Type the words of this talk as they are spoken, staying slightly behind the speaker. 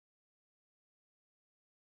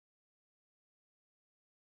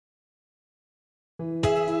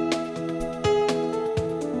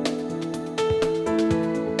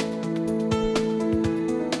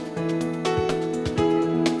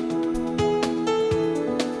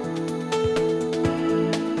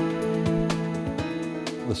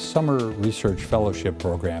Summer Research Fellowship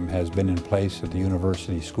Program has been in place at the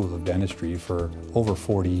University School of Dentistry for over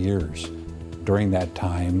 40 years. During that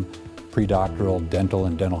time, predoctoral dental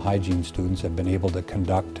and dental hygiene students have been able to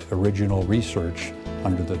conduct original research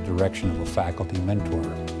under the direction of a faculty mentor.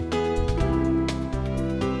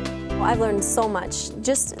 Well, I've learned so much.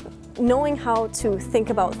 Just knowing how to think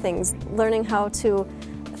about things, learning how to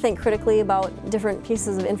think critically about different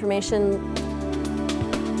pieces of information.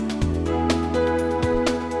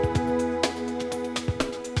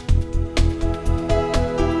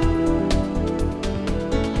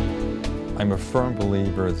 I'm a firm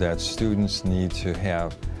believer that students need to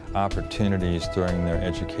have opportunities during their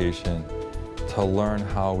education to learn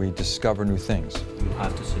how we discover new things. You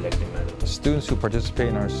have to select a method. Students who participate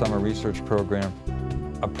in our summer research program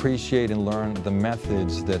appreciate and learn the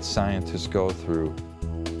methods that scientists go through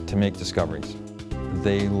to make discoveries.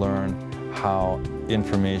 They learn how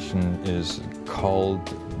information is culled,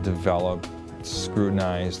 developed,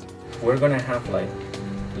 scrutinized. We're going to have like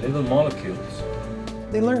little molecules.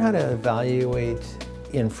 They learn how to evaluate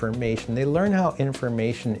information. They learn how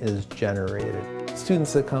information is generated.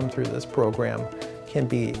 Students that come through this program can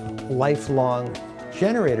be lifelong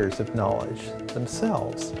generators of knowledge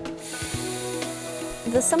themselves.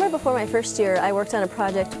 The summer before my first year, I worked on a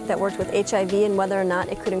project that worked with HIV and whether or not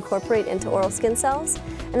it could incorporate into oral skin cells.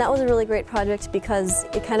 And that was a really great project because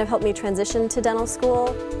it kind of helped me transition to dental school.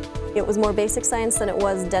 It was more basic science than it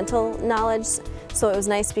was dental knowledge. So it was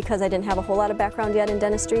nice because I didn't have a whole lot of background yet in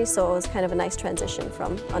dentistry, so it was kind of a nice transition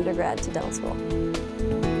from undergrad to dental school.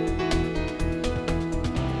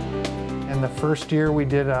 In the first year we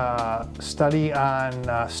did a study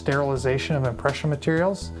on sterilization of impression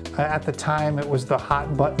materials. At the time it was the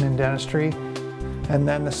hot button in dentistry. And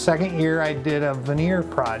then the second year I did a veneer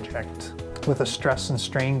project with a stress and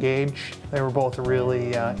strain gauge. They were both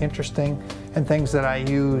really interesting and things that I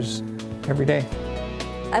use every day.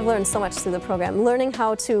 I've learned so much through the program. Learning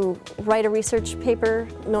how to write a research paper,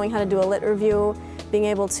 knowing how to do a lit review, being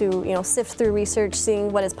able to sift through research,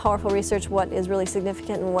 seeing what is powerful research, what is really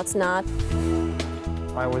significant and what's not.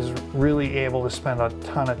 I was really able to spend a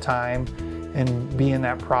ton of time and be in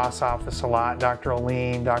that PROS office a lot. Dr.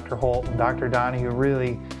 Oline, Dr. Holt, and Dr.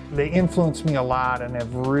 Donahue they influenced me a lot and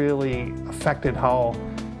have really affected how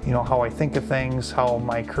I think of things, how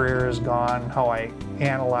my career has gone, how I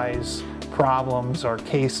analyze problems or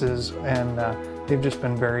cases, and they've just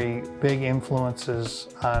been very big influences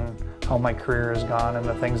on how my career has gone and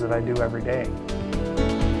the things that I do every day.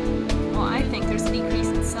 Well, I think there's a decrease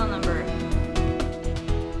in cell number.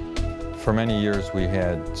 For many years we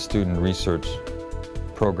had student research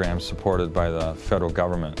programs supported by the federal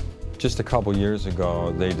government. Just a couple years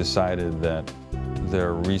ago they decided that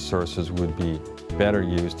their resources would be better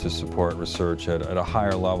used to support research at a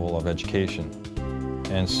higher level of education.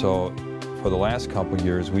 And so for the last couple of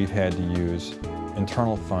years, we've had to use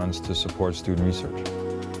internal funds to support student research.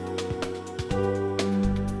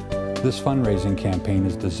 This fundraising campaign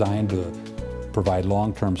is designed to provide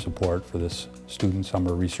long-term support for this Student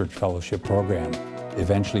Summer Research Fellowship Program.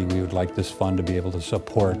 Eventually, we would like this fund to be able to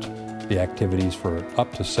support the activities for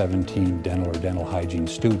up to 17 dental or dental hygiene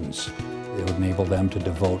students. It would enable them to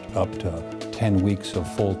devote up to 10 weeks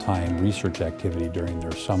of full-time research activity during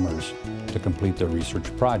their summers to complete their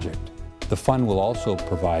research project. The fund will also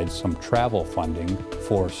provide some travel funding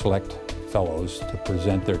for select fellows to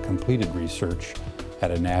present their completed research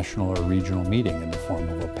at a national or regional meeting in the form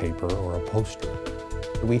of a paper or a poster.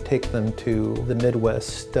 We take them to the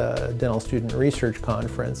Midwest Dental Student Research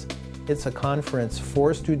Conference. It's a conference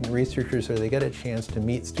for student researchers where they get a chance to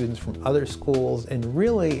meet students from other schools and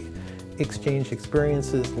really exchange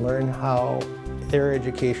experiences, learn how their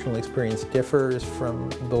educational experience differs from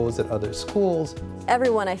those at other schools.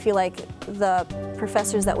 Everyone, I feel like the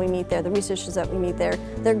professors that we meet there, the researchers that we meet there,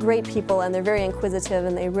 they're great people and they're very inquisitive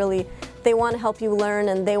and they want to help you learn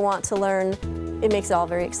and they want to learn. It makes it all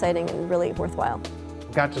very exciting and really worthwhile.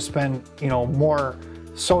 Got to spend more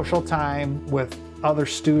social time with other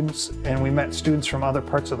students, and we met students from other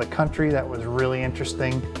parts of the country. That was really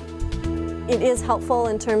interesting. It is helpful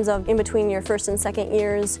in terms of in between your first and second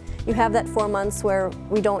years. You have that 4 months where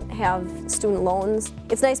we don't have student loans.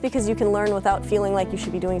 It's nice because you can learn without feeling like you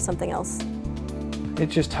should be doing something else. It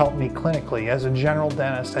just helped me clinically. As a general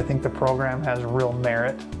dentist, I think the program has real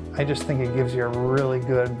merit. I just think it gives you a really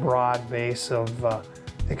good broad base of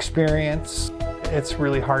experience. It's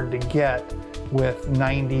really hard to get with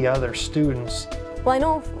 90 other students. Well, I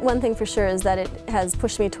know one thing for sure is that it has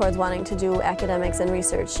pushed me towards wanting to do academics and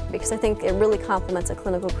research because I think it really complements a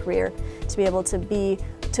clinical career to be able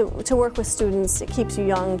to work with students. It keeps you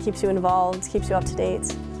young, keeps you involved, keeps you up to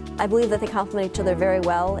date. I believe that they complement each other very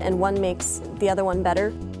well, and one makes the other one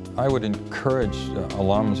better. I would encourage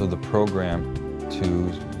alums of the program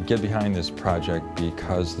to get behind this project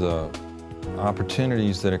because the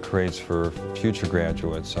opportunities that it creates for future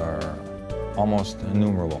graduates are almost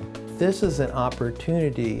innumerable. This is an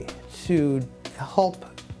opportunity to help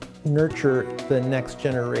nurture the next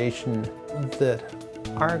generation that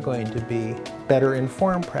are going to be better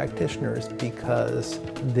informed practitioners because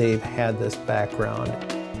they've had this background.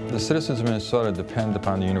 The citizens of Minnesota depend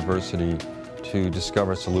upon the university to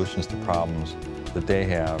discover solutions to problems that they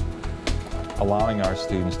have. Allowing our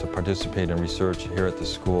students to participate in research here at the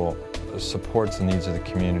school supports the needs of the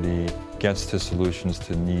community, gets to solutions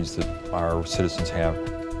to needs that our citizens have.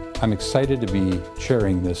 I'm excited to be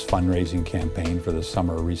chairing this fundraising campaign for the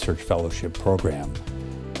Summer Research Fellowship Program.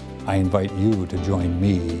 I invite you to join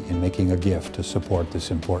me in making a gift to support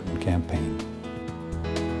this important campaign.